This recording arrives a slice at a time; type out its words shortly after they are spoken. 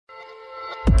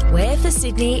We're for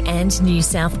Sydney and New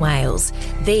South Wales.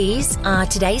 These are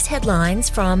today's headlines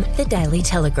from the Daily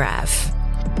Telegraph.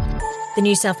 The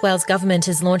New South Wales government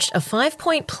has launched a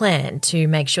 5-point plan to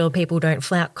make sure people don't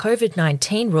flout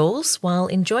COVID-19 rules while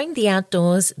enjoying the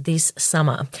outdoors this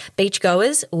summer.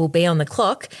 Beachgoers will be on the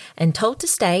clock and told to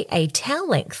stay a towel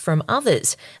length from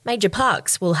others. Major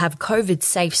parks will have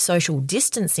COVID-safe social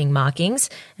distancing markings,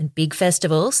 and big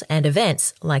festivals and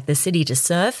events like the City to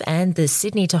Surf and the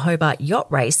Sydney to Hobart Yacht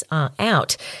Race are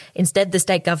out. Instead, the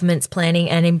state government's planning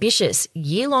an ambitious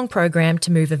year-long program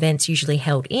to move events usually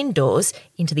held indoors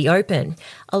into the open,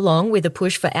 along with a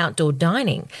push for outdoor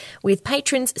dining, with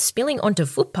patrons spilling onto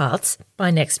footpaths by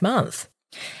next month.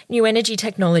 New energy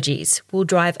technologies will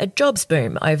drive a jobs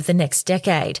boom over the next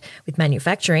decade, with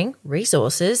manufacturing,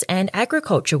 resources and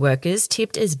agriculture workers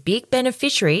tipped as big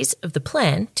beneficiaries of the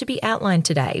plan to be outlined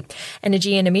today.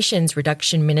 Energy and Emissions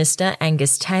Reduction Minister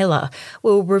Angus Taylor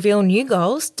will reveal new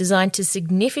goals designed to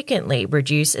significantly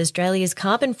reduce Australia's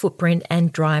carbon footprint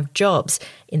and drive jobs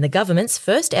in the government's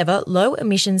first ever low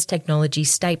emissions technology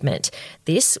statement.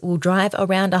 This will drive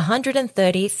around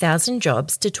 130,000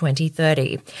 jobs to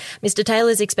 2030. Mr. Taylor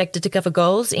is expected to cover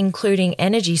goals including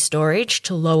energy storage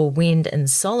to lower wind and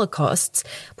solar costs,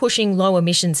 pushing low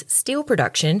emissions steel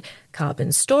production,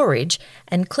 carbon storage,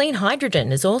 and clean hydrogen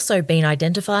has also been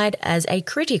identified as a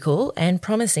critical and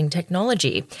promising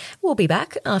technology. We'll be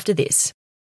back after this.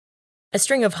 A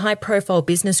string of high-profile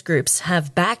business groups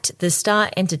have backed the Star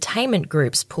Entertainment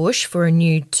Group's push for a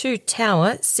new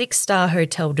 2-tower, 6-star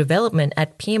hotel development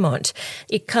at Pyrmont.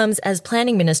 It comes as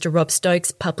Planning Minister Rob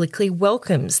Stokes publicly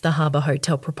welcomes the Harbour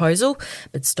Hotel proposal,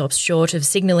 but stops short of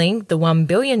signalling the $1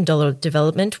 billion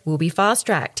development will be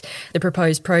fast-tracked. The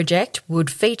proposed project would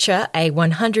feature a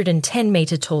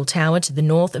 110-metre tall tower to the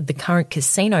north of the current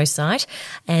casino site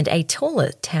and a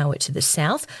taller tower to the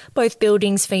south, both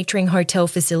buildings featuring hotel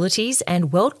facilities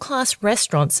and world-class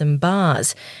restaurants and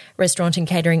bars. Restaurant and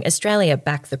Catering Australia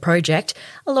backed the project,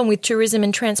 along with Tourism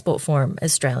and Transport Forum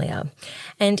Australia.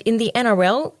 And in the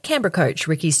NRL, Canberra coach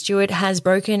Ricky Stuart has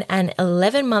broken an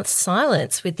 11-month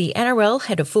silence with the NRL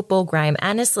head of football Graham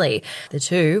Annesley, the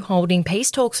two holding peace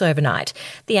talks overnight.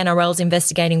 The NRL's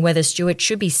investigating whether Stuart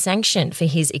should be sanctioned for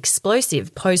his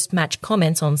explosive post-match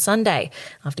comments on Sunday,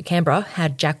 after Canberra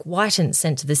had Jack Whiten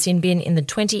sent to the sin bin in the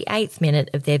 28th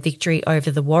minute of their victory over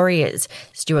the Warriors.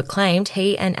 Stuart claimed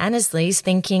he and Annesley's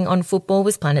thinking on football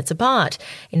was planets apart,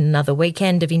 in another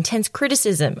weekend of intense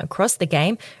criticism across the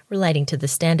game relating to the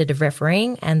standard of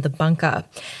refereeing and the bunker.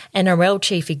 NRL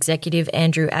Chief Executive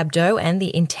Andrew Abdo and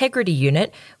the Integrity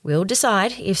Unit will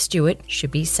decide if Stuart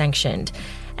should be sanctioned.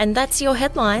 And that's your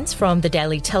headlines from the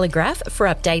Daily Telegraph. For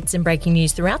updates and breaking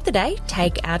news throughout the day,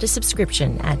 take out a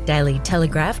subscription at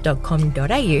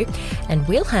dailytelegraph.com.au, and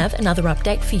we'll have another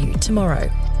update for you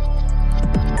tomorrow.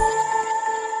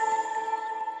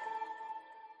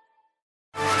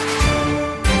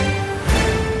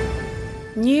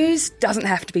 News doesn't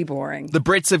have to be boring. The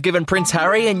Brits have given Prince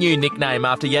Harry a new nickname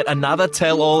after yet another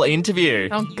tell-all interview.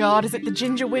 Oh God, is it the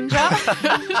Ginger Whinger?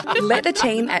 Let the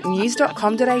team at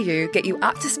news.com.au get you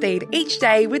up to speed each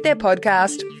day with their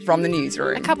podcast, From the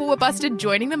Newsroom. A couple were busted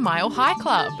joining the Mile High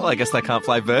Club. Well, I guess they can't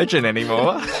fly Virgin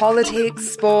anymore. Politics,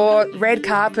 sport, red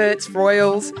carpets,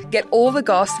 royals. Get all the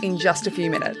goss in just a few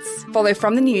minutes. Follow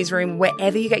From the Newsroom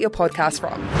wherever you get your podcasts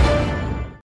from.